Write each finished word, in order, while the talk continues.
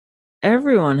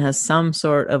Everyone has some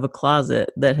sort of a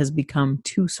closet that has become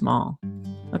too small.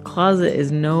 A closet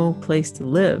is no place to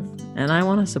live, and I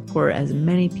want to support as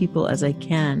many people as I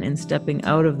can in stepping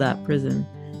out of that prison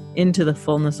into the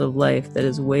fullness of life that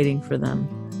is waiting for them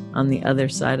on the other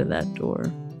side of that door.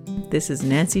 This is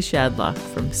Nancy Shadlock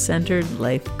from Centered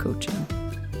Life Coaching.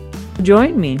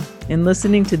 Join me in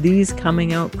listening to these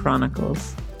coming out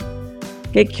chronicles.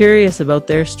 Get curious about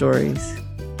their stories,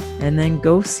 and then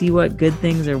go see what good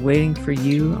things are waiting for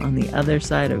you on the other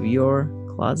side of your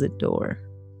closet door.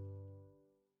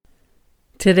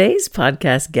 Today's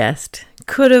podcast guest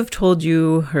could have told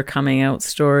you her coming out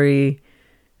story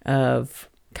of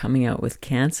coming out with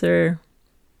cancer.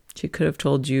 She could have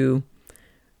told you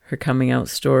her coming out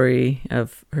story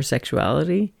of her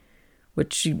sexuality,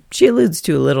 which she alludes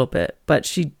to a little bit, but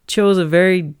she chose a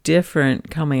very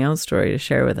different coming out story to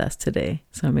share with us today.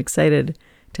 So I'm excited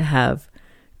to have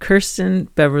Kirsten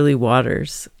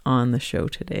Beverley-Waters on the show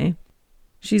today.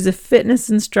 She's a fitness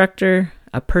instructor,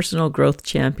 a personal growth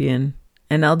champion,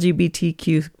 an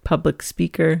LGBTQ public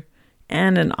speaker,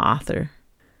 and an author.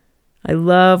 I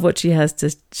love what she has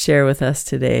to share with us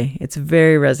today. It's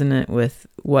very resonant with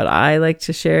what I like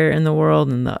to share in the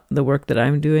world and the work that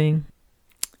I'm doing.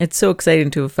 It's so exciting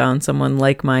to have found someone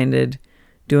like-minded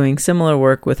doing similar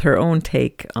work with her own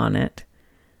take on it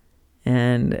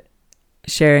and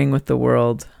sharing with the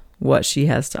world what she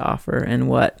has to offer and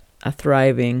what a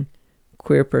thriving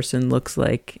queer person looks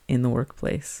like in the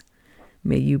workplace.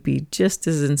 May you be just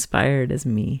as inspired as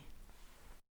me.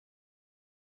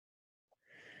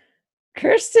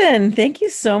 Kirsten, thank you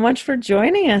so much for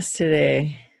joining us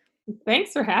today.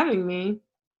 Thanks for having me.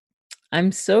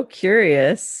 I'm so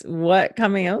curious what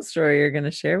coming out story you're going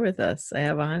to share with us. I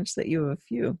have a hunch that you have a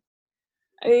few.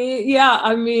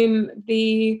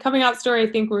 The coming out story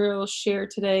I think we'll share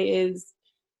today is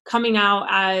coming out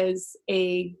as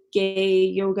a gay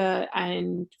yoga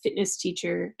and fitness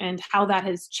teacher and how that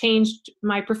has changed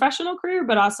my professional career,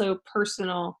 but also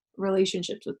personal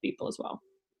relationships with people as well.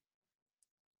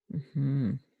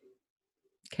 Mm-hmm.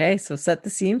 Okay, so set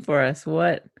the scene for us.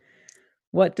 What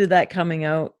did that coming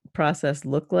out process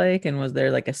look like? And was there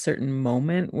like a certain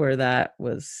moment where that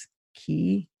was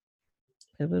key,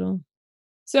 pivotal?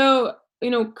 So,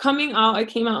 coming out, I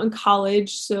came out in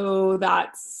college, so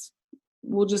that's,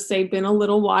 we'll just say, been a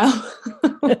little while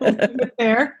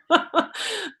there.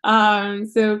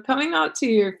 So coming out to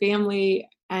your family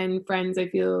and friends, I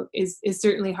feel is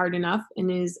certainly hard enough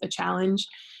and is a challenge.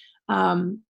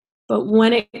 But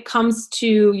when it comes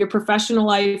to your professional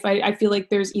life, I feel like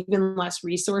there's even less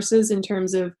resources in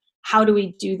terms of how do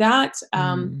we do that.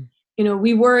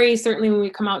 We worry certainly when we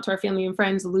come out to our family and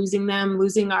friends, losing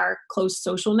our close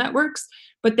social networks,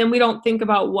 but then we don't think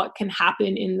about what can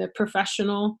happen in the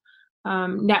professional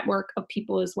network of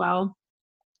people as well.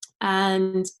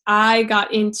 And I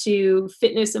got into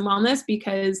fitness and wellness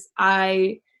because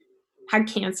I had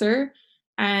cancer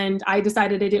and I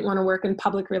decided I didn't want to work in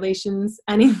public relations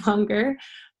any longer.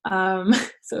 So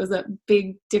it was a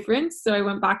big difference. So I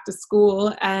went back to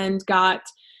school and got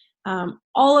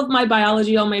all of my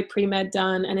biology, all my pre-med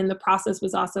done. And in the process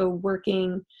was also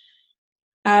working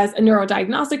as a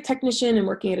neurodiagnostic technician and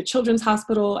working at a children's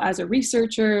hospital as a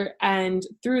researcher. And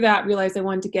through that, realized I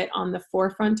wanted to get on the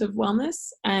forefront of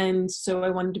wellness. And so I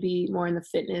wanted to be more in the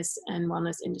fitness and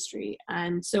wellness industry.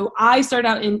 And so I started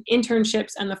out in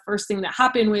internships. And the first thing that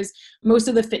happened was most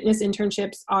of the fitness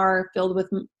internships are filled with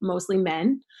mostly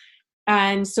men.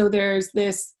 And so there's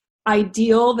this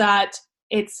ideal that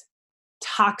it's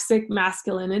toxic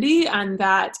masculinity and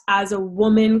that as a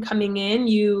woman coming in,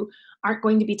 you aren't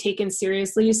going to be taken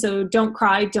seriously. So don't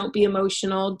cry, don't be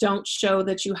emotional, don't show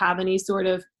that you have any sort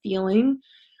of feeling.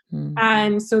 Mm-hmm.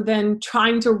 And so then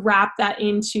trying to wrap that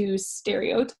into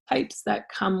stereotypes that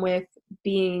come with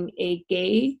being a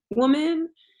gay woman,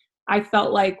 I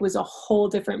felt like was a whole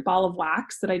different ball of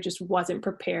wax that I just wasn't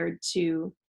prepared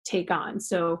to take on.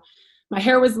 So my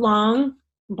hair was long,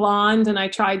 blonde, and I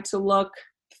tried to look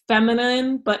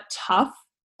feminine but tough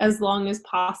as long as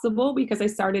possible because I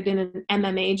started in an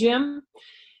MMA gym.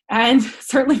 And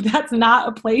certainly that's not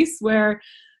a place where,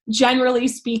 generally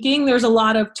speaking, there's a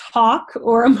lot of talk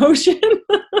or emotion.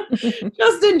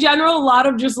 Just in general, a lot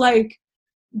of just like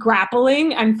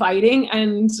grappling and fighting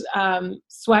and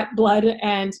sweat, blood.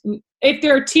 And if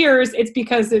there are tears, it's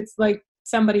because it's like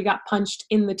somebody got punched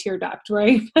in the tear duct,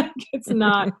 right? It's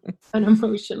not an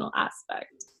emotional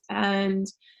aspect. And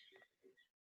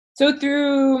so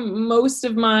through most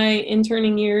of my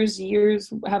interning years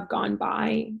have gone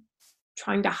by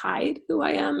trying to hide who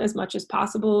I am as much as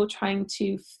possible, trying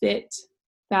to fit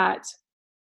that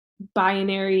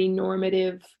binary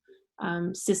normative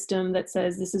system that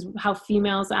says this is how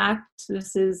females act,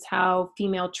 this is how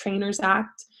female trainers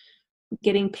act,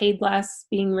 getting paid less,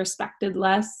 being respected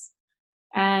less.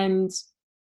 And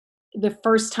the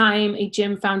first time a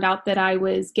gym found out that I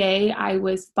was gay, I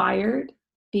was fired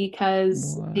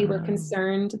because they were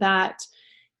concerned that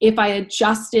if I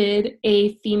adjusted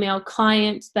a female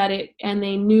client and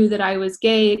they knew that I was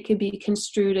gay, it could be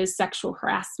construed as sexual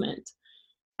harassment.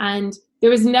 And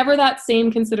there was never that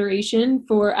same consideration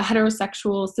for a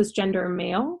heterosexual cisgender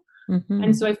male. Mm-hmm.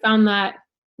 And so I found that,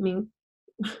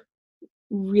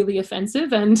 really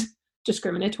offensive and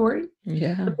discriminatory.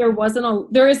 Yeah. But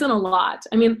there isn't a lot.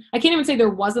 I can't even say there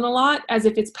wasn't a lot, as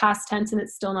if it's past tense and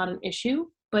it's still not an issue,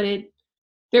 but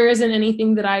there isn't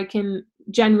anything that I can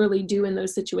generally do in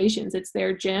those situations. It's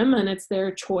their gym and it's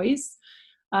their choice.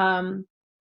 And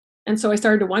so I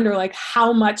started to wonder, like,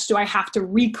 how much do I have to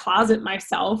recloset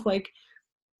myself? Like,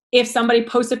 if somebody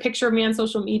posts a picture of me on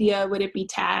social media, would it be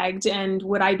tagged, and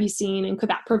would I be seen, and could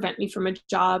that prevent me from a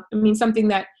job? Something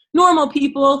that normal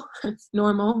people,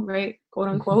 normal, right, quote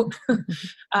unquote,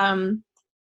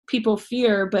 people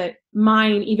fear, but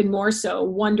mine even more so,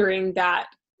 wondering that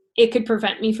it could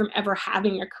prevent me from ever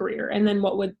having a career. And then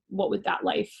what would that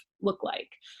life look like?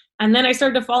 And then I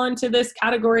started to fall into this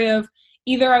category of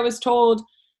either I was told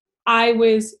I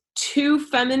was too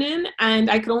feminine and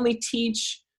I could only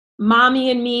teach mommy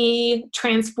and me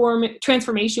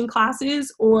transformation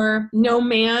classes, or no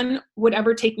man would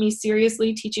ever take me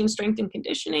seriously teaching strength and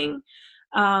conditioning,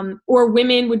 or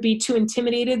women would be too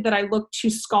intimidated that I look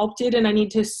too sculpted and I need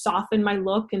to soften my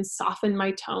look and soften my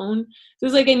tone. So it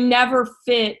was like I never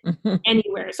fit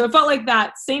anywhere. So it felt like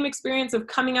that same experience of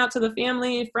coming out to the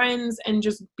family, friends, and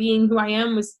just being who I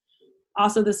am was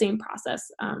also the same process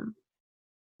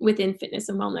within fitness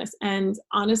and wellness. And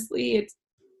honestly,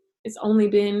 it's only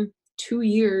been 2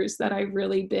 years that I've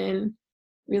really been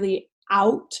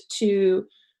out to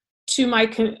my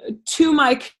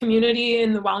community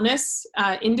in the wellness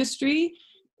industry.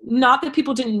 Not that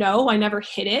people didn't know, I never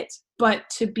hid it, but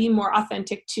to be more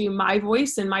authentic to my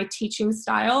voice and my teaching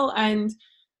style and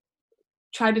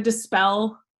try to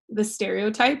dispel the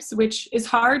stereotypes, which is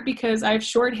hard because I have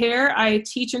short hair, I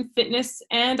teach in fitness,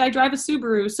 and I drive a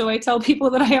Subaru. So I tell people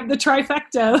that I have the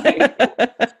trifecta.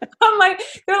 I'm like,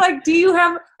 they're like, do you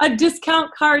have a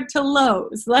discount card to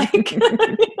Lowe's? Like,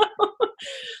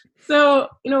 So,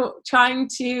 trying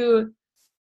to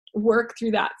work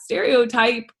through that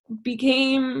stereotype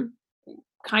became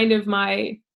kind of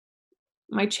my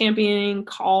championing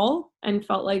call, and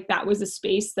felt like that was a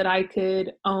space that I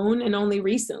could own. And only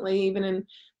recently, even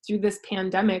through this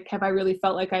pandemic, have I really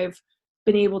felt like I've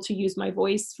been able to use my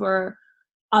voice for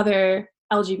other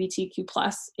LGBTQ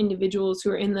plus individuals who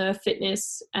are in the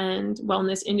fitness and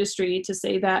wellness industry to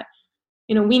say that,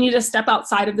 we need to step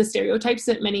outside of the stereotypes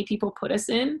that many people put us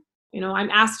in. I'm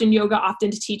asked in yoga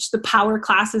often to teach the power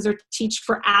classes or teach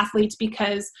for athletes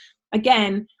because,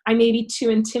 again, I may be too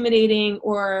intimidating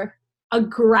or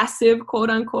aggressive, quote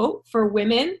unquote, for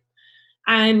women,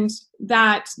 and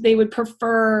that they would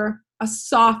prefer a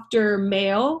softer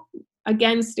male,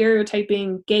 again,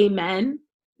 stereotyping gay men,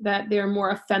 that they're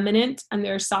more effeminate and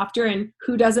they're softer, and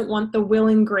who doesn't want the Will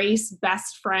and Grace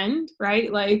best friend,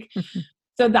 right? Like,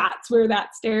 so that's where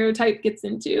that stereotype gets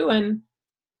into, and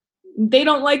they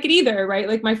don't like it either, right?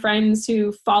 Like my friends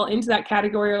who fall into that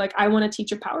category are like, I want to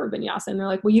teach a power vinyasa. And they're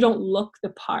like, well, you don't look the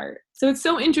part. So it's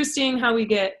so interesting how we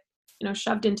get,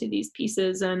 shoved into these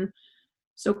pieces. And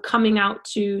so coming out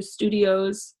to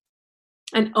studios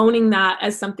and owning that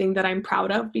as something that I'm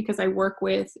proud of, because I work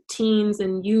with teens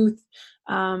and youth,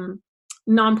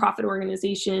 nonprofit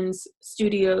organizations,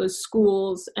 studios,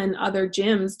 schools, and other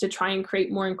gyms to try and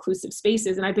create more inclusive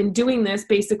spaces. And I've been doing this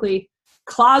basically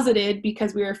closeted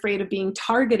because we were afraid of being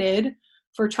targeted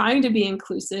for trying to be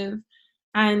inclusive.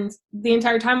 And the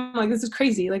entire time I'm like, this is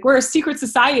crazy. Like, we're a secret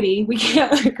society. We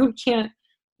can't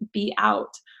be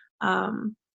out.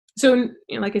 So,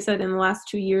 like I said, in the last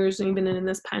 2 years, and even in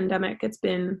this pandemic, it's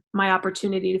been my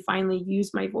opportunity to finally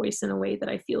use my voice in a way that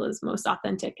I feel is most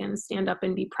authentic and stand up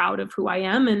and be proud of who I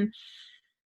am. And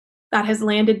that has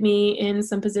landed me in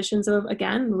some positions of,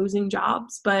 again, losing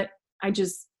jobs. But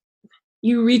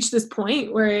you reach this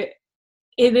point where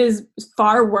it is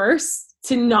far worse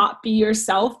to not be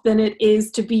yourself than it is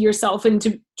to be yourself and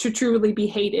to truly be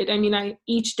hated. I mean,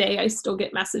 each day I still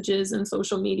get messages on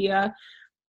social media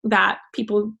that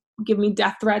people give me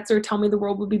death threats or tell me the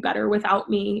world would be better without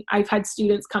me. I've had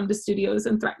students come to studios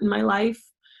and threaten my life.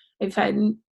 I've had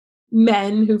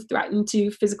men who've threatened to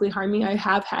physically harm me. I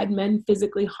have had men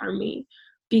physically harm me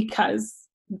because,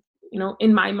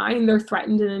 in my mind, they're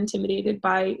threatened and intimidated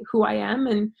by who I am.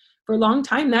 And for a long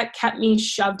time, that kept me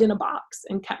shoved in a box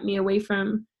and kept me away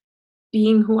from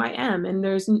being who I am. And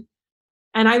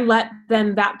I let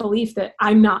then that belief that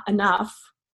I'm not enough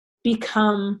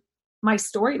become my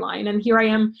storyline. And here I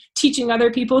am teaching other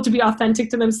people to be authentic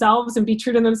to themselves and be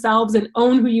true to themselves and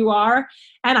own who you are.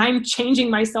 And I'm changing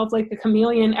myself like a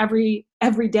chameleon every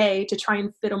day to try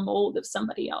and fit a mold of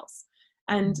somebody else.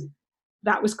 And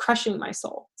that was crushing my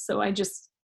soul. So I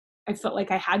felt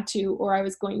like I had to, or I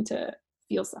was going to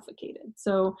feel suffocated.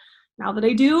 So now that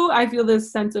I do, I feel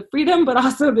this sense of freedom, but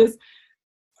also this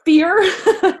fear.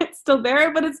 It's still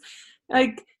there, but it's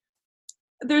like,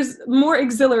 there's more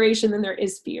exhilaration than there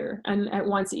is fear. And at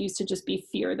once it used to just be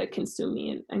fear that consumed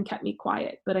me and kept me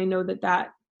quiet. But I know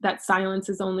that silence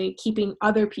is only keeping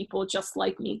other people just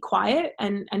like me quiet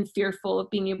and fearful of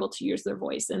being able to use their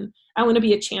voice. And I want to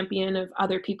be a champion of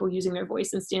other people using their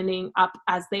voice and standing up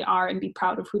as they are and be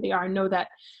proud of who they are and know that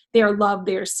they are loved,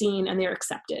 they are seen, and they are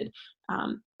accepted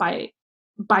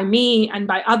by me and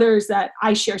by others that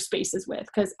I share spaces with.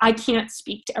 Because I can't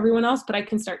speak to everyone else, but I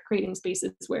can start creating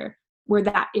spaces where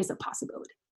that is a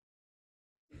possibility.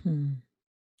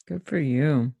 Good for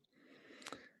you.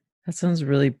 That sounds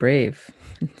really brave.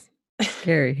 It's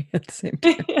scary at the same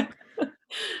time.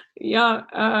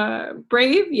 Yeah.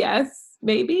 Brave. Yes,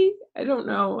 maybe. I don't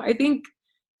know. I think,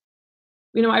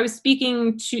 I was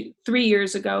speaking 3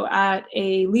 years ago at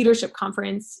a leadership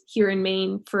conference here in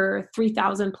Maine for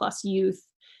 3,000 plus youth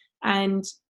and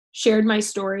shared my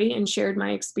story and shared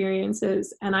my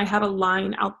experiences. And I had a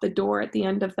line out the door at the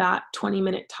end of that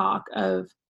 20-minute talk of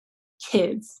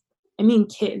kids. I mean,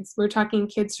 kids. We're talking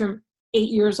kids from 8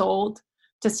 years old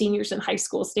to seniors in high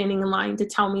school standing in line to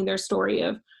tell me their story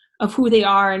of who they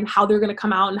are and how they're going to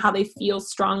come out and how they feel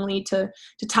strongly to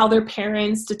tell their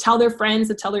parents, to tell their friends,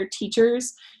 to tell their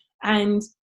teachers. And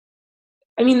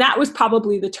I mean, that was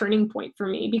probably the turning point for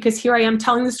me, because here I am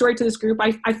telling the story to this group.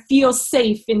 I feel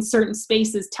safe in certain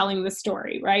spaces telling the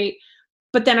story, right?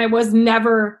 But then I was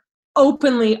never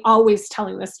openly always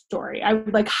telling the story. I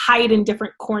would hide in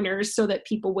different corners so that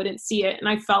people wouldn't see it. And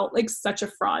I felt like such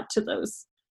a fraud to those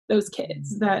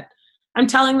kids, that I'm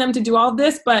telling them to do all of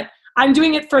this, but I'm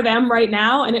doing it for them right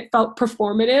now. And it felt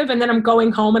performative. And then I'm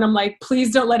going home and I'm like,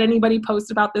 please don't let anybody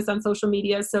post about this on social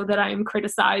media so that I am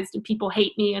criticized and people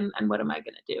hate me. And what am I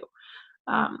going to do?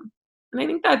 And I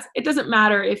think it doesn't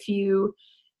matter if you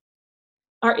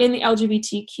are in the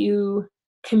LGBTQ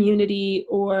community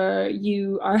or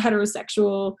you are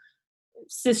heterosexual,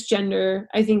 cisgender.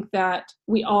 I think that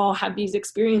we all have these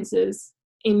experiences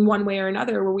in one way or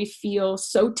another where we feel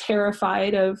so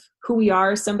terrified of who we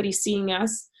are, somebody seeing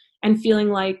us, and feeling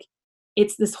like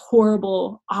it's this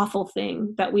horrible, awful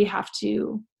thing that we have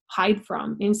to hide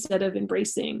from instead of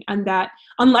embracing. And that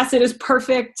unless it is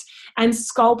perfect and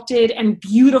sculpted and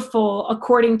beautiful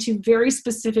according to very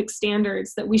specific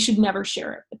standards, that we should never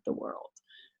share it with the world.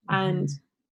 And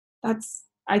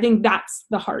I think that's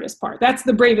the hardest part. That's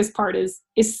the bravest part, is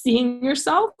seeing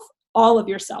yourself, all of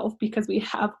yourself, because we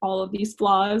have all of these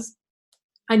flaws,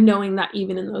 and knowing that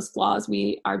even in those flaws,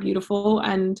 we are beautiful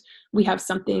and we have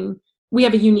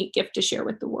a unique gift to share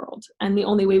with the world. And the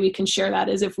only way we can share that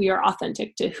is if we are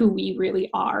authentic to who we really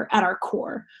are at our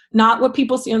core, not what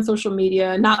people see on social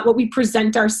media, not what we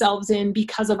present ourselves in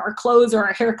because of our clothes or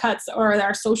our haircuts or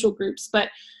our social groups, but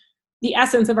the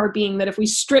essence of our being, that if we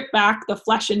strip back the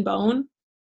flesh and bone,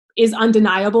 is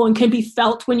undeniable and can be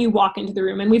felt when you walk into the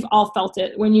room. And we've all felt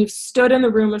it. When you've stood in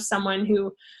the room of someone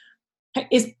who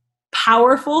is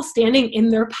powerful, standing in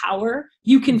their power,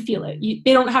 you can feel it.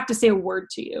 They don't have to say a word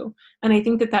to you. And I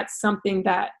think that that's something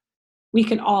that we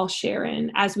can all share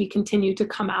in as we continue to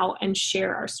come out and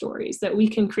share our stories, that we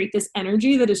can create this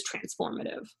energy that is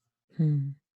transformative.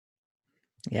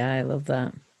 Yeah, I love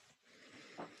that.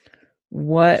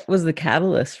 What was the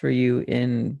catalyst for you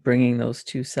in bringing those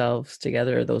two selves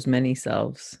together, those many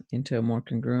selves, into a more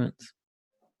congruence?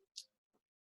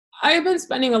 I've been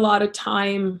spending a lot of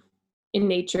time in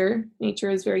nature. Nature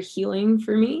is very healing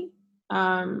for me.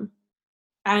 And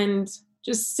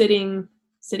just sitting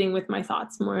with my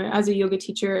thoughts more. As a yoga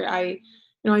teacher, I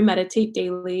meditate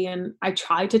daily and I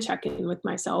try to check in with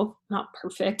myself. Not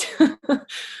perfect.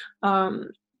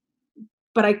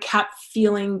 But I kept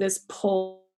feeling this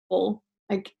pull,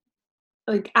 like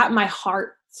at my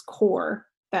heart's core,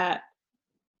 that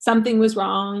something was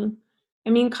wrong. I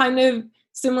mean, kind of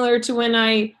similar to when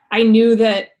I knew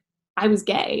that I was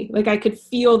gay. Like I could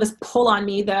feel this pull on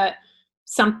me that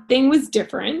something was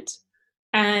different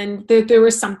and that there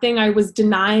was something I was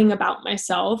denying about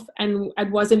myself and I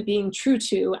wasn't being true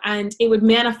to. And it would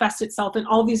manifest itself in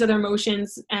all these other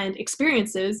emotions and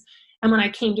experiences. And when I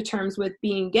came to terms with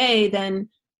being gay, then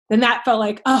that felt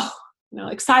like, oh,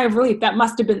 like sigh of relief. That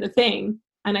must have been the thing.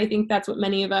 And I think that's what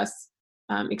many of us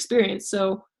experience.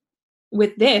 So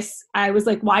with this, I was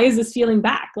like, why is this feeling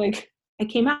back? Like, I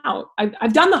came out,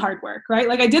 I've done the hard work, right?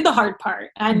 Like I did the hard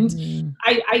part, and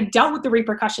I dealt with the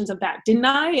repercussions of that, didn't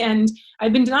I? And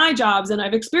I've been denied jobs, and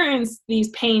I've experienced these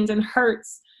pains and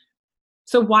hurts.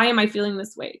 So why am I feeling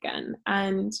this way again?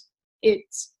 And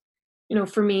it's,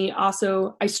 for me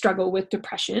also, I struggle with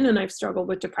depression, and I've struggled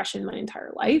with depression my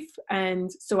entire life.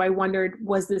 And so I wondered,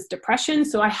 was this depression?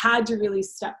 So I had to really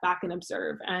step back and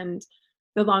observe. And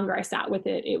the longer I sat with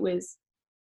it, it was,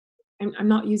 I'm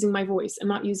not using my voice. I'm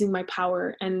not using my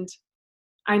power. And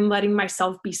I'm letting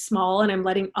myself be small, and I'm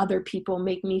letting other people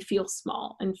make me feel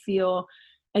small and feel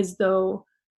as though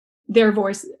their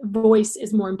voice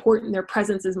is more important. Their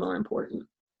presence is more important.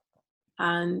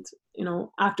 And,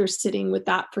 after sitting with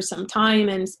that for some time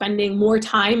and spending more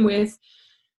time with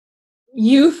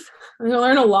youth, I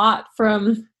learn a lot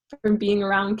from being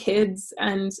around kids,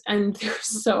 and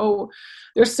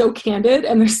they're so candid,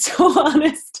 and they're so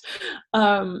honest.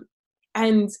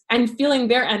 And feeling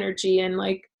their energy, and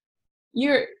like,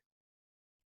 you're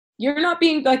not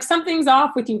being like, something's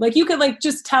off with you. Like you could like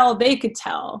just tell, they could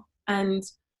tell. And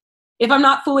if I'm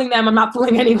not fooling them, I'm not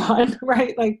fooling anyone.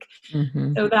 Right. Like,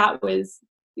 so that was,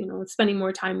 spending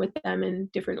more time with them in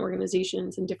different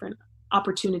organizations and different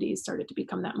opportunities started to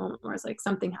become that moment where I was like,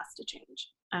 something has to change.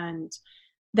 And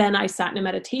then I sat in a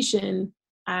meditation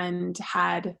and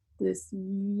had this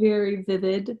very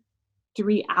vivid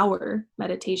 3-hour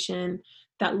meditation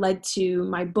that led to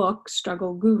my book,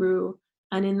 Struggle Guru.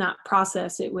 And in that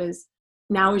process, it was,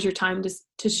 now is your time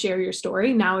to share your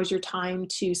story. Now is your time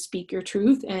to speak your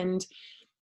truth. And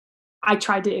I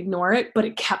tried to ignore it, but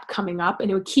it kept coming up,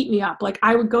 and it would keep me up. Like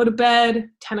I would go to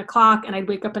bed 10 o'clock and I'd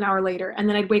wake up an hour later, and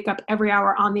then I'd wake up every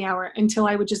hour on the hour until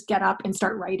I would just get up and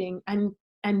start writing and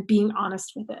being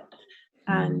honest with it.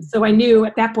 And so I knew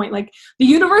at that point, like, the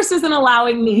universe isn't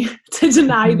allowing me to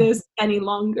deny this any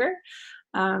longer.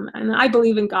 And I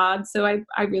believe in God. So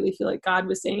I really feel like God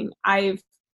was saying, I've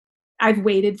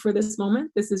waited for this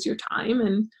moment. This is your time,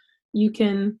 and you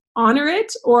can honor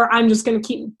it, or I'm just going to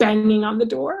keep banging on the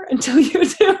door until you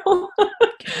do.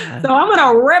 So I'm going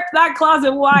to rip that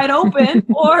closet wide open,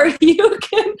 or you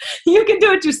can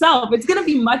do it yourself. It's going to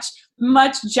be much,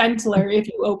 much gentler if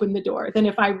you open the door than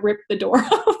if I rip the door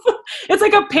off. It's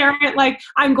like a parent, like,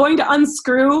 I'm going to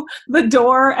unscrew the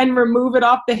door and remove it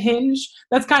off the hinge.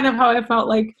 That's kind of how I felt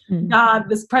like, God,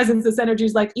 this presence, this energy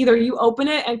is like, either you open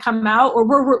it and come out, or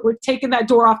we're taking that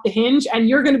door off the hinge, and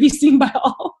you're going to be seen by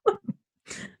all.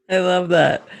 I love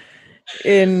that.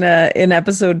 In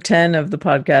episode 10 of the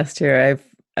podcast here,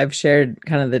 I've shared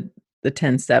kind of the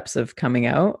 10 steps of coming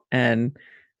out, and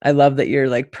I love that you're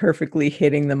like perfectly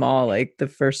hitting them all. Like the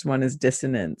first one is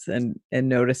dissonance, and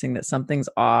noticing that something's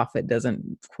off. It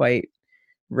doesn't quite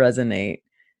resonate.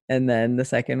 And then the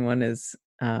second one is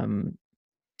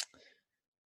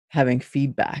having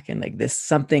feedback, and like this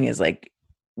something is like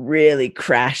really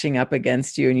crashing up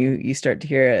against you, and you start to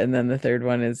hear it. And then the third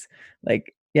one is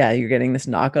like, yeah, you're getting this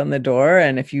knock on the door,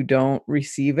 and if you don't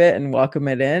receive it and welcome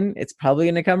it in, it's probably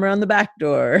going to come around the back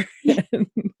door.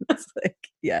 It's like,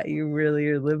 yeah, you really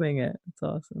are living it. It's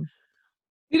awesome.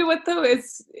 You know what though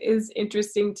is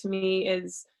interesting to me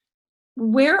is,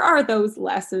 where are those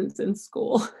lessons in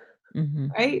school?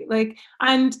 Right? Like,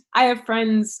 and I have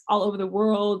friends all over the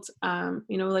world.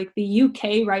 Like the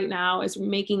UK right now is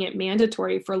making it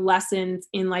mandatory for lessons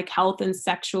in like health and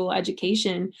sexual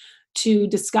education to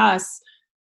discuss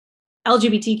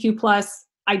LGBTQ plus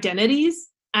identities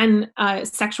and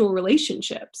sexual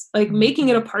relationships, like making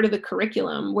it a part of the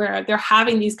curriculum where they're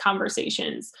having these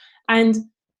conversations. And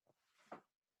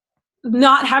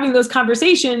not having those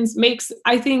conversations makes,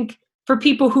 I think, for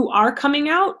people who are coming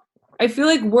out, I feel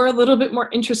like we're a little bit more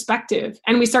introspective,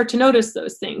 and we start to notice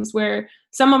those things where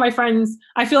some of my friends,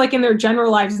 I feel like in their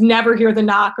general lives, never hear the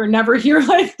knock or never hear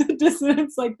like the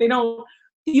dissonance, like they don't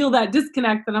feel that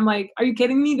disconnect. And I'm like, are you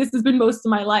kidding me? This has been most of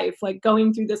my life, like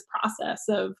going through this process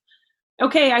of,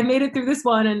 okay, I made it through this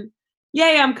one, and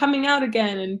yay, I'm coming out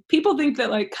again. And people think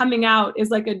that like coming out is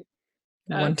like a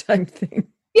one-time thing.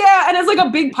 Yeah, and it's like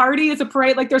a big party. It's a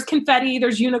parade. Like there's confetti,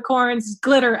 there's unicorns,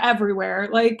 glitter everywhere.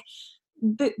 Like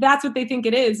that's what they think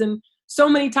it is. And so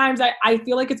many times I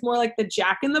feel like it's more like the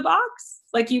Jack in the Box.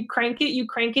 Like you crank it, you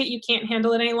can't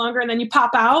handle it any longer, and then you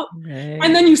pop out,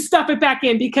 and then you stuff it back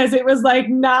in because it was like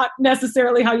not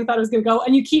necessarily how you thought it was going to go,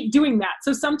 and you keep doing that.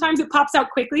 So sometimes it pops out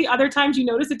quickly. Other times you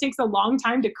notice it takes a long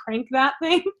time to crank that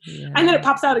thing, and then it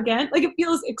pops out again. Like it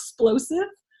feels explosive.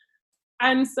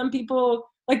 And some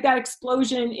people, like that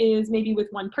explosion is maybe with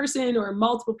one person or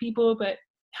multiple people, but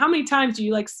how many times do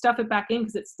you like stuff it back in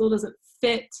because it still doesn't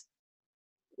fit,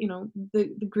 you know, the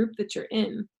group that you're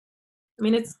in? I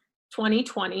mean, it's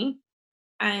 2020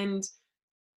 and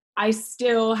I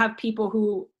still have people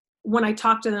who, when I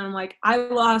talk to them, I'm like, I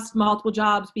lost multiple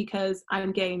jobs because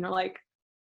I'm gay. And they're like,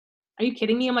 are you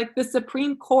kidding me? I'm like, the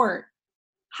Supreme Court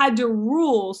had to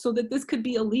rule so that this could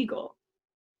be illegal.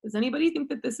 Does anybody think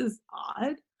that this is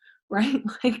odd? Right?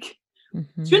 Like,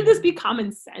 shouldn't this be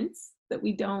common sense that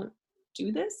we don't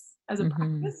do this as a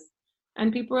practice?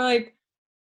 And people are like,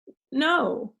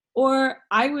 no. Or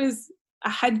I was a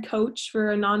head coach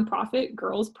for a nonprofit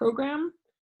girls program,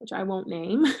 which I won't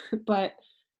name, but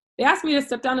they asked me to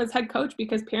step down as head coach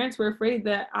because parents were afraid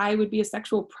that I would be a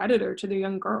sexual predator to their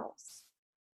young girls.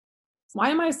 Why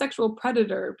am I a sexual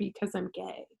predator? Because I'm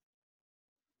gay.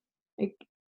 Like,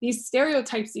 these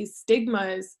stereotypes, these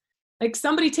stigmas, like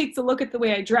somebody takes a look at the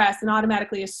way I dress and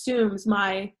automatically assumes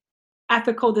my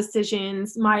ethical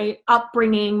decisions, my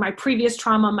upbringing, my previous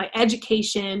trauma, my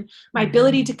education, my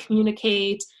ability to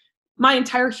communicate, my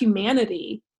entire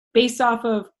humanity based off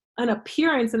of an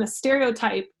appearance and a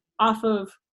stereotype off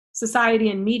of society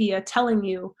and media telling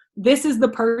you this is the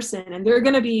person and they're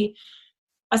going to be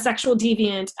a sexual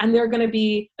deviant and they're going to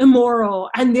be immoral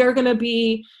and they're going to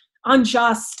be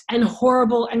unjust and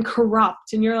horrible and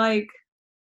corrupt. And you're like,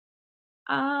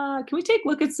 can we take a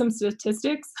look at some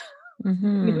statistics?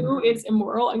 Who is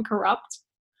immoral and corrupt?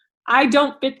 I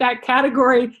don't fit that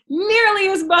category nearly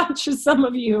as much as some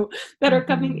of you that are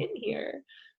coming in here.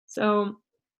 So,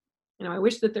 you know, I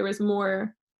wish that there was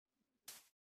more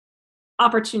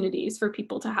opportunities for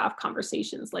people to have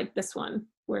conversations like this one,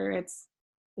 where it's,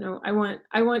 you know, I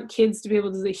want kids to be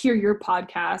able to hear your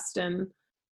podcast and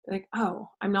like, oh,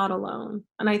 I'm not alone.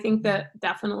 And I think that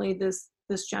definitely this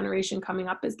generation coming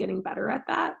up is getting better at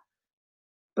that.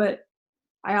 But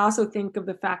I also think of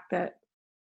the fact that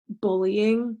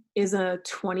bullying is a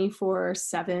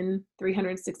 24/7,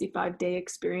 365-day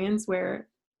experience, where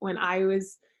when I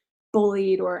was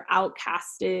bullied or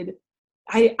outcasted,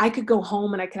 I could go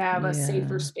home and I could have a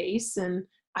safer space and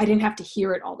I didn't have to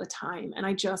hear it all the time. And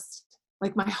I just,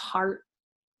 like, my heart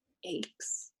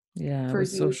aches for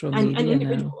social and media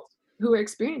individuals who are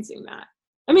experiencing that.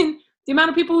 I mean, the amount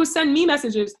of people who send me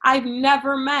messages I've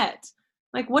never met.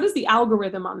 Like, what is the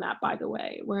algorithm on that, by the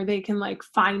way, where they can like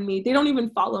find me? They don't even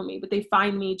follow me, but they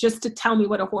find me just to tell me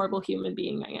what a horrible human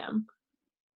being I am.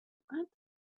 What?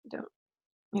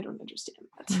 I don't understand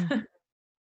that.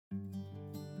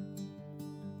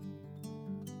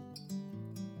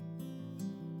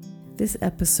 This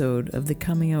episode of the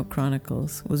Coming Out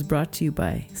Chronicles was brought to you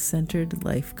by Centered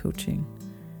Life Coaching.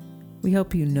 We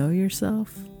help you know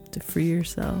yourself, to free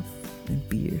yourself, and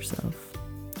be yourself,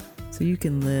 so you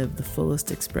can live the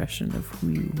fullest expression of who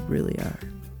you really are.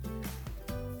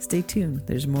 Stay tuned,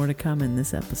 there's more to come in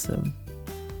this episode.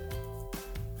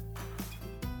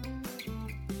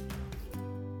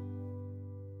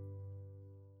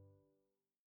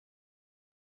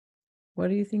 What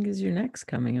do you think is your next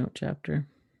coming out chapter?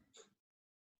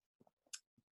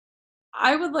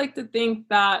 I would like to think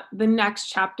that the next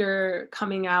chapter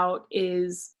coming out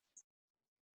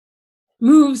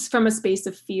moves from a space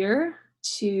of fear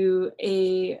to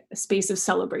a space of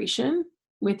celebration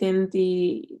within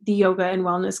the yoga and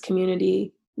wellness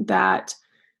community. That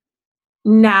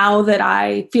now that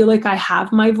I feel like I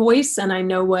have my voice and I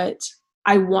know what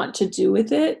I want to do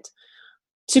with it,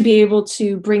 to be able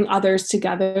to bring others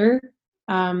together,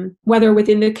 whether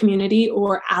within the community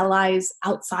or allies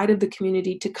outside of the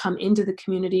community, to come into the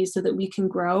community so that we can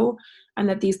grow and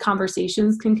that these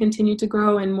conversations can continue to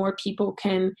grow and more people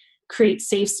can create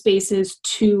safe spaces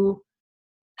to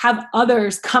have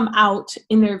others come out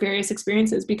in their various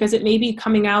experiences. Because it may be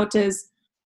coming out as,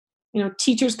 you know,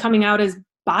 teachers coming out as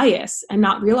bias and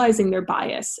not realizing their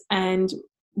bias and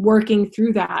working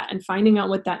through that and finding out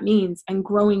what that means and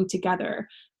growing together,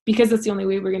 because that's the only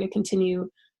way we're going to continue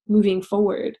moving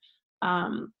forward.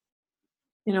 You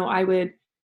know, I would,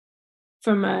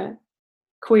 from a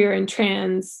queer and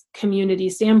trans community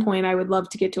standpoint, I would love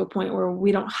to get to a point where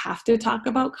we don't have to talk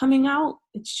about coming out.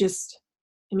 It's just,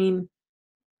 I mean,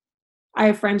 I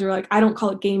have friends who are like, I don't call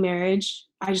it gay marriage,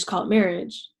 I just call it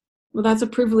marriage. Well, that's a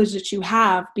privilege that you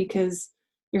have because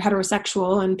you're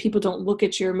heterosexual and people don't look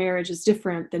at your marriage as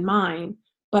different than mine.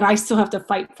 But I still have to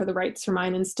fight for the rights for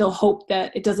mine and still hope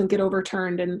that it doesn't get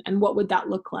overturned. And what would that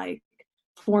look like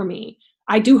for me?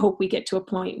 I do hope we get to a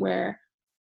point where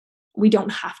we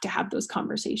don't have to have those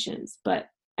conversations. But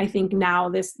I think now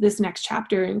this next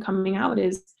chapter in coming out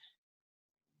is,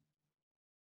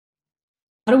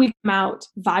 how do we come out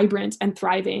vibrant and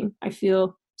thriving? I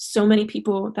feel so many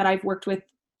people that I've worked with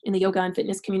in the yoga and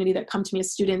fitness community that come to me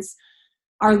as students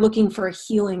are looking for a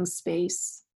healing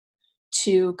space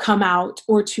to come out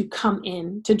or to come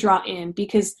in, to draw in,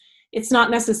 because it's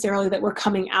not necessarily that we're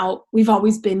coming out. We've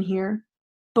always been here,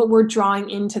 but we're drawing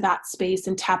into that space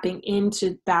and tapping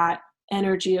into that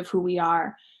energy of who we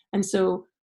are. And so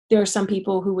there are some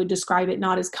people who would describe it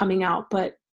not as coming out,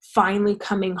 but finally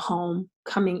coming home,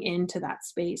 coming into that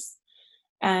space.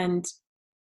 And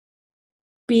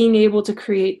being able to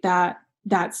create that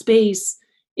space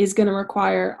is going to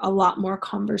require a lot more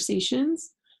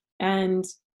conversations and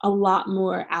a lot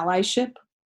more allyship.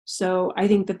 So I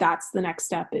think that that's the next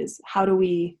step, is how do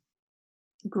we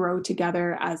grow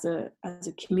together as a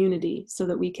community so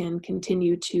that we can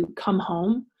continue to come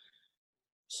home,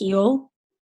 heal,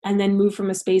 and then move from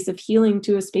a space of healing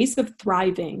to a space of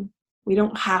thriving. We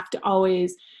don't have to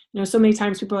always, so many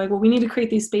times people are like, well, we need to create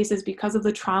these spaces because of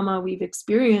the trauma we've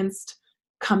experienced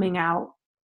coming out.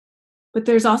 But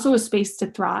there's also a space to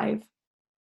thrive.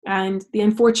 And the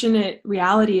unfortunate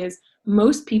reality is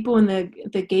most people in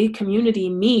the gay community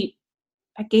meet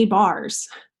at gay bars.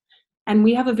 And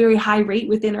we have a very high rate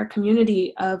within our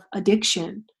community of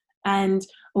addiction and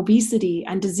obesity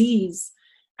and disease.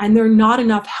 And there are not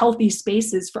enough healthy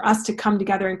spaces for us to come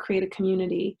together and create a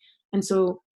community. And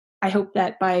so I hope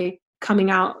that by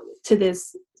coming out to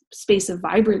this space of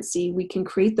vibrancy, we can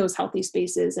create those healthy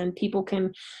spaces and people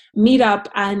can meet up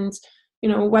and,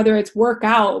 whether it's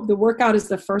workout, the workout is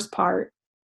the first part,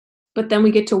 but then we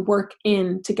get to work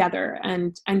in together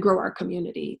and grow our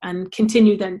community and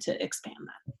continue then to expand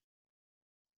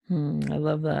that. I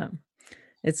love that.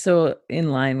 It's so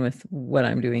in line with what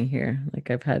I'm doing here.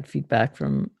 Like, I've had feedback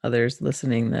from others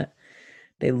listening that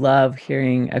they love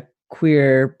hearing a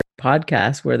queer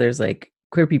podcast where there's like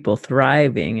queer people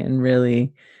thriving and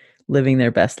really living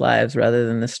their best lives, rather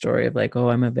than the story of like, oh,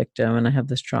 I'm a victim and I have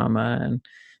this trauma and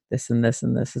this and this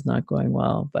and this is not going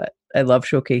well. But I love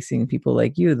showcasing people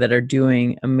like you that are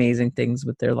doing amazing things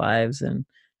with their lives and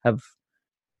have,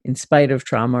 in spite of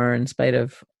trauma or in spite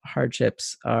of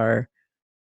hardships, are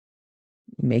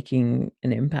making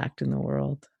an impact in the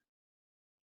world.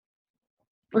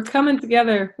 We're coming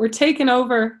together. We're taking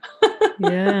over.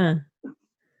 Yeah.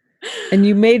 And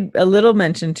you made a little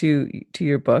mention to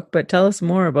your book, but tell us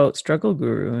more about Struggle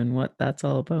Guru and what that's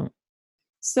all about.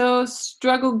 So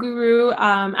Struggle Guru,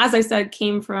 as I said,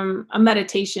 came from a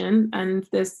meditation and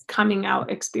this coming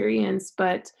out experience.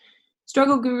 But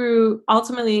Struggle Guru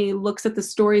ultimately looks at the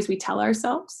stories we tell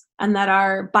ourselves, and that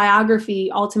our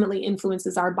biography ultimately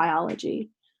influences our biology.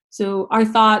 So our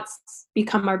thoughts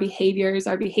become our behaviors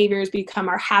become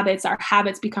our habits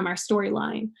become our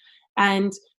storyline.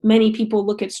 And many people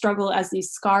look at struggle as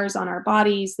these scars on our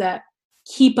bodies that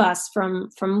keep us from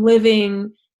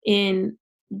living in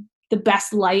the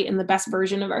best light and the best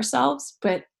version of ourselves.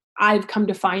 But I've come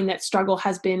to find that struggle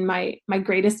has been my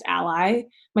greatest ally,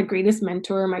 my greatest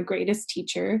mentor, my greatest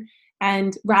teacher.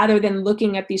 And rather than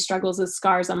looking at these struggles as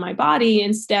scars on my body,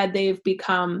 instead they've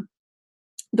become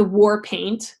the war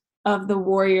paint of the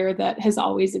warrior that has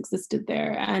always existed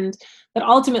there. And that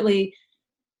ultimately,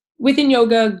 within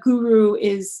yoga, guru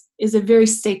is a very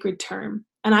sacred term.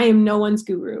 And I am no one's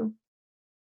guru.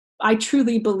 I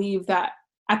truly believe that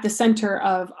at the center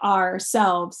of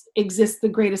ourselves exists the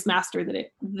greatest master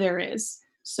that there is.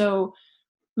 So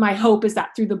my hope is that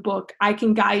through the book, I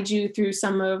can guide you through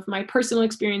some of my personal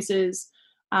experiences,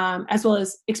 as well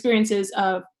as experiences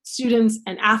of students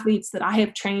and athletes that I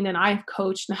have trained and I have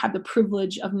coached and have the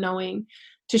privilege of knowing,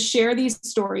 to share these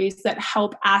stories that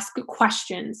help ask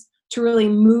questions to really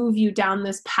move you down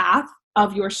this path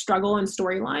of your struggle and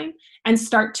storyline, and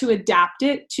start to adapt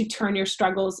it to turn your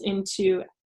struggles into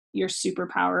your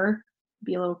superpower.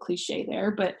 Be a little cliche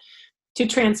there, but to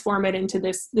transform it into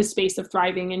this space of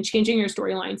thriving and changing your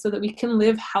storyline so that we can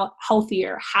live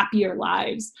healthier, happier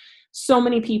lives. So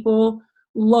many people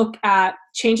look at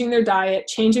changing their diet,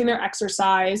 changing their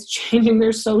exercise, changing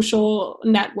their social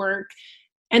network,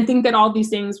 and think that all these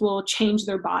things will change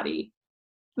their body.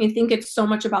 I think it's so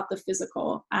much about the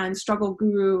physical, and Struggle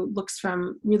Guru looks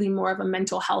from really more of a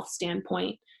mental health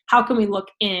standpoint. How can we look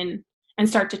in and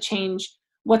start to change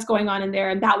what's going on in there?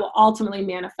 And that will ultimately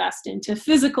manifest into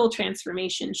physical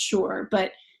transformation, sure.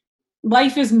 But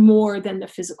life is more than the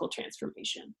physical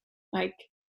transformation. Like,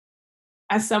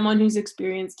 as someone who's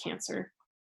experienced cancer,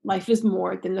 life is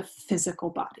more than the physical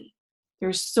body.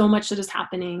 There's so much that is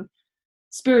happening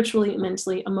spiritually,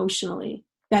 mentally, emotionally,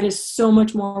 that is so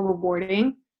much more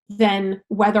rewarding than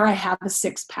whether I have a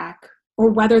 6-pack or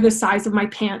whether the size of my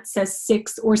pants says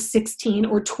 6 or 16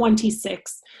 or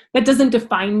 26. That doesn't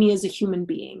define me as a human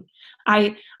being.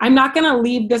 I'm not going to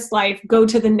leave this life, go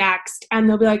to the next, and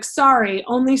they'll be like, sorry,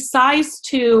 only size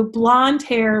 2, blonde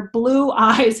hair, blue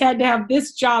eyes, had to have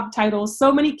this job title,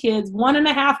 so many kids,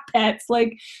 1.5 pets.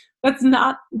 Like, that's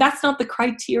not the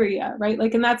criteria, right?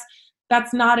 Like, and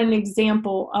that's not an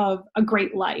example of a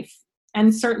great life.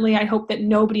 And certainly I hope that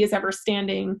nobody is ever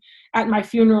standing at my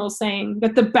funeral saying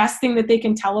that the best thing that they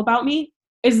can tell about me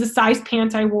is the size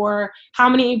pants I wore, how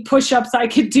many push-ups I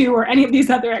could do, or any of these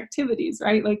other activities,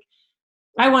 right? Like,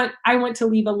 I want to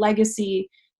leave a legacy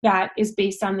that is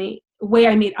based on the way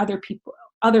I made other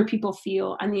people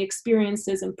feel, and the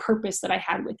experiences and purpose that I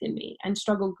had within me. And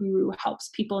Struggle Guru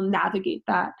helps people navigate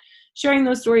that, sharing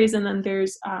those stories. And then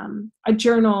there's a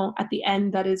journal at the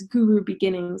end that is Guru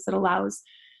Beginnings, that allows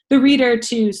the reader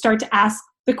to start to ask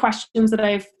the questions that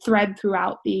I've thread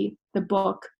throughout the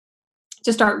book,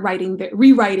 to start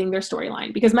rewriting their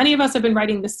storyline, because many of us have been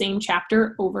writing the same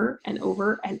chapter over and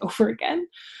over and over again.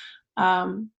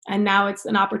 And now it's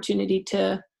an opportunity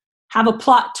to have a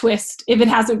plot twist if it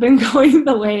hasn't been going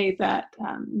the way that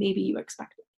maybe you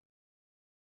expected.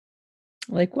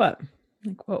 Like what?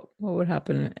 Like what would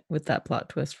happen with that plot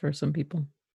twist for some people?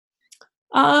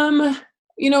 Some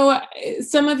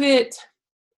of it,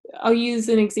 I'll use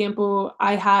an example.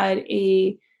 I had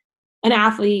an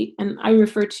athlete, and I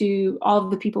refer to all of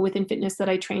the people within fitness that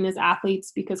I train as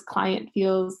athletes, because client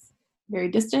feels very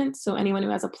distant. So anyone who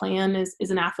has a plan is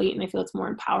an athlete, and I feel it's more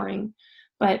empowering.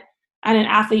 But I had an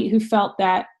athlete who felt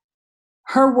that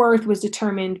her worth was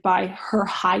determined by her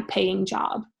high-paying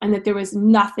job, and that there was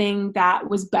nothing that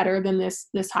was better than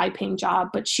this high-paying job.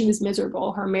 But she was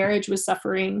miserable. Her marriage was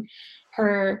suffering.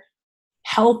 Her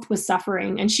health was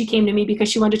suffering. And she came to me because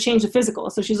she wanted to change the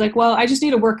physical. So she's like, well, I just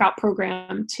need a workout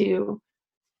program to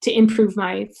improve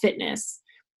my fitness.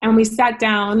 And we sat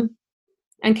down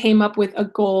and came up with a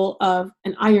goal of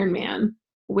an Ironman,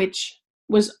 which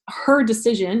was her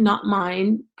decision, not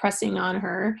mine pressing on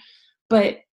her.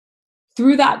 But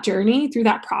through that journey, through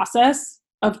that process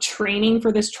of training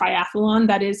for this triathlon,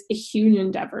 that is a huge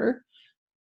endeavor,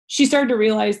 she started to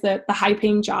realize that the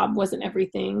high-paying job wasn't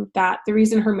everything, that the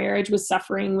reason her marriage was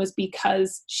suffering was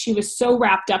because she was so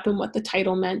wrapped up in what the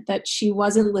title meant that she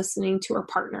wasn't listening to her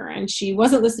partner, and she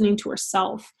wasn't listening to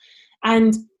herself.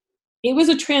 And it was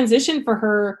a transition for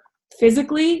her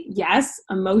physically, yes,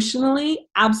 emotionally,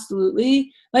 absolutely,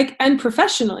 and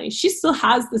professionally. She still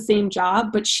has the same job,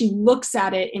 but she looks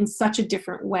at it in such a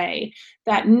different way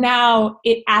that now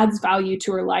it adds value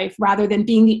to her life rather than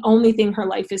being the only thing her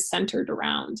life is centered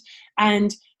around.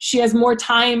 And she has more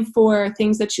time for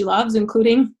things that she loves,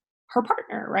 including her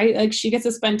partner, right? Like, she gets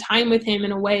to spend time with him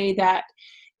in a way that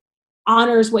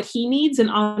honors what he needs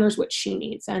and honors what she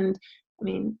needs. And I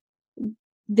mean,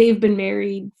 they've been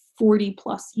married 40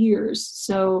 plus years.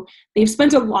 So they've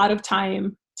spent a lot of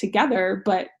time together,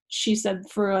 but she said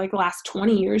for the last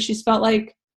 20 years, she's felt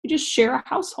like we just share a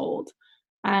household.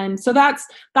 And so that's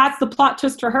the plot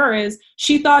twist for her, is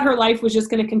she thought her life was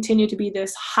just going to continue to be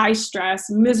this high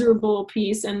stress, miserable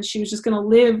piece. And she was just going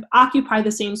to occupy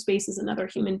the same space as another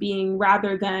human being,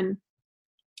 rather than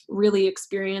really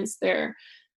experience their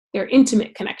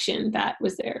intimate connection that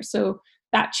was there. So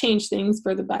that changed things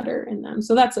for the better in them.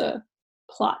 So that's a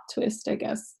plot twist, I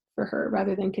guess, for her,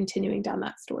 rather than continuing down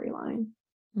that storyline.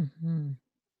 Mm-hmm.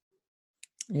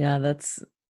 Yeah, that's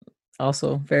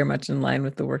also very much in line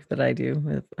with the work that I do,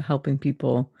 with helping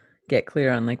people get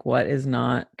clear on what is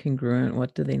not congruent,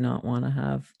 what do they not want to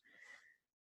have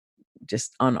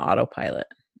just on autopilot,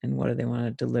 and what do they want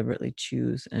to deliberately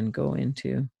choose and go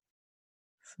into.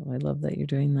 So I love that you're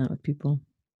doing that with people.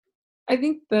 I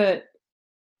think that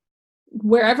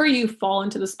wherever you fall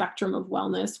into the spectrum of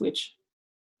wellness, which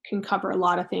can cover a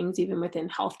lot of things, even within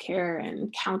healthcare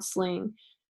and counseling,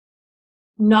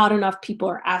 not enough people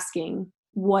are asking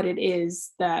what it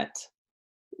is that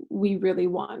we really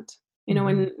want.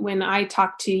 When I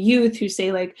talk to youth who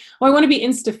say I want to be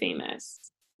Insta famous,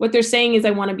 what they're saying is,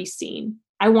 I want to be seen.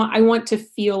 I want to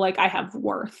feel like I have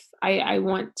worth. I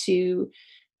want to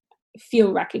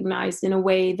feel recognized in a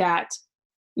way that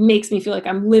makes me feel like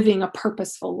I'm living a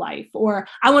purposeful life, or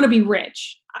I want to be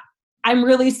rich. I'm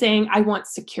really saying I want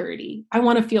security. I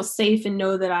want to feel safe and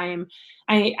know that I'm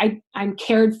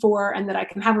cared for, and that I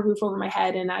can have a roof over my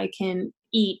head, and I can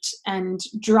eat and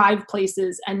drive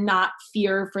places and not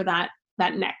fear for that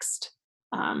next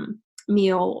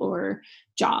meal or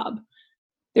job.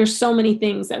 There's so many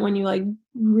things that when you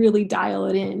really dial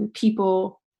it in,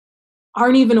 people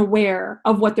aren't even aware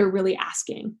of what they're really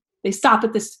asking. They stop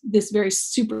at this very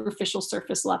superficial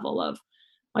surface level of,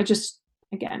 I just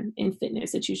again, in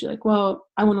fitness, it's usually like, well,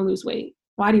 I want to lose weight.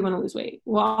 Why do you want to lose weight?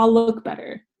 Well, I'll look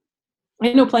better.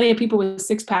 I know plenty of people with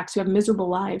six packs who have miserable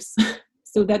lives.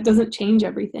 So that doesn't change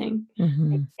everything.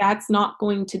 Mm-hmm. That's not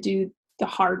going to do the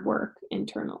hard work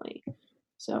internally.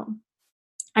 So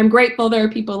I'm grateful there are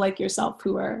people like yourself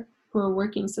who are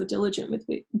working so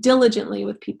diligently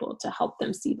with people to help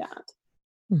them see that.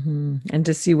 Mm-hmm. And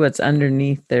to see what's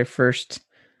underneath their first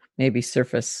maybe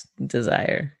surface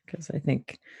desire, because I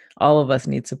think all of us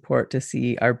need support to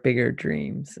see our bigger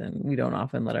dreams, and we don't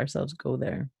often let ourselves go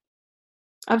there.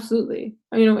 Absolutely.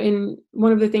 And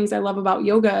one of the things I love about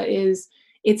yoga is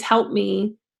it's helped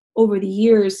me over the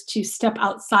years to step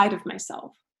outside of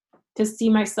myself, to see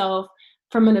myself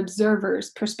from an observer's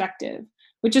perspective,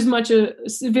 which is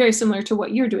very similar to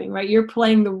what you're doing, right? You're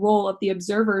playing the role of the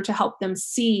observer to help them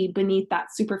see beneath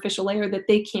that superficial layer that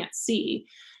they can't see.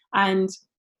 And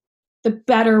the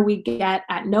better we get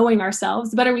at knowing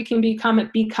ourselves, the better we can become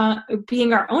at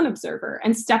being our own observer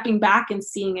and stepping back and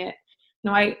seeing it.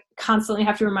 I constantly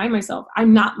have to remind myself,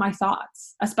 I'm not my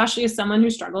thoughts, especially as someone who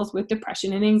struggles with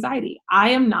depression and anxiety. I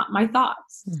am not my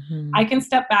thoughts. Mm-hmm. I can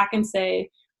step back and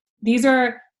say, these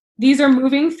are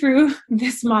moving through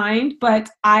this mind,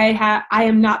 but I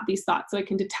am not these thoughts. So I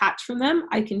can detach from them.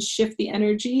 I can shift the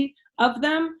energy of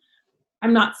them.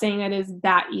 I'm not saying it is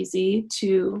that easy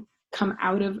to come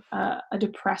out of a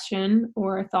depression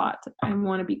or a thought. I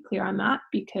want to be clear on that,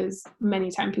 because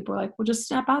many times people are like, well, just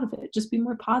snap out of it. Just be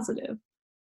more positive.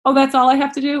 Oh, that's all I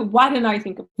have to do? Why didn't I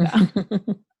think of that?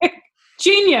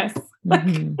 Genius.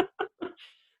 Mm-hmm.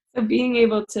 So being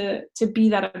able to be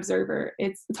that observer,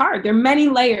 it's hard. There are many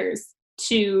layers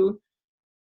to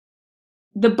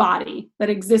the body that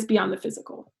exist beyond the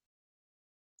physical.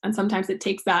 And sometimes it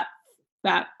takes that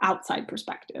outside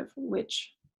perspective,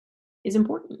 which is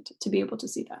important to be able to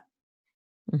see that.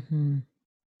 Mm-hmm.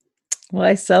 Well,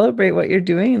 I celebrate what you're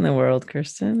doing in the world,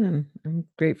 Kirsten, and I'm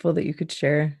grateful that you could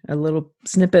share a little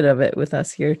snippet of it with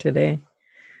us here today.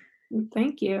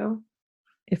 Thank you.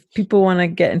 If people want to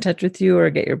get in touch with you or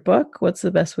get your book, what's the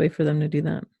best way for them to do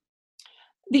that?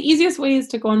 The easiest way is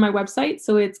to go on my website.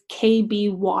 So it's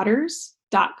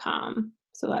kbwaters.com.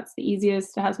 So that's the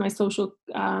easiest. It has my social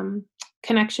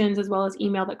connections as well as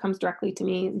email that comes directly to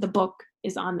me. The book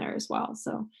is on there as well.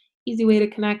 So easy way to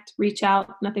connect, reach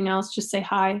out, nothing else. Just say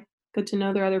hi. Good to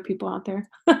know there are other people out there.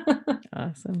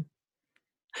 Awesome.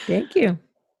 Thank you.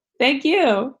 Thank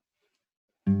you.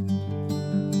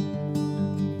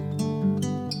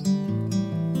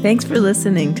 Thanks for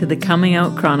listening to the Coming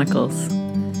Out Chronicles.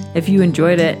 If you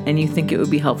enjoyed it and you think it would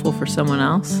be helpful for someone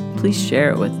else, please share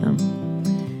it with them.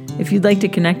 If you'd like to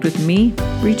connect with me,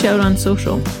 reach out on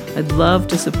social. I'd love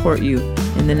to support you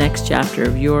in the next chapter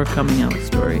of your coming out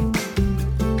story.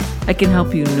 I can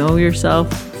help you know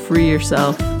yourself, free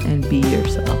yourself, and be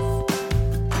yourself.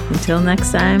 Until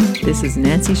next time, this is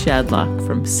Nancy Shadlock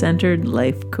from Centered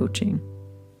Life Coaching.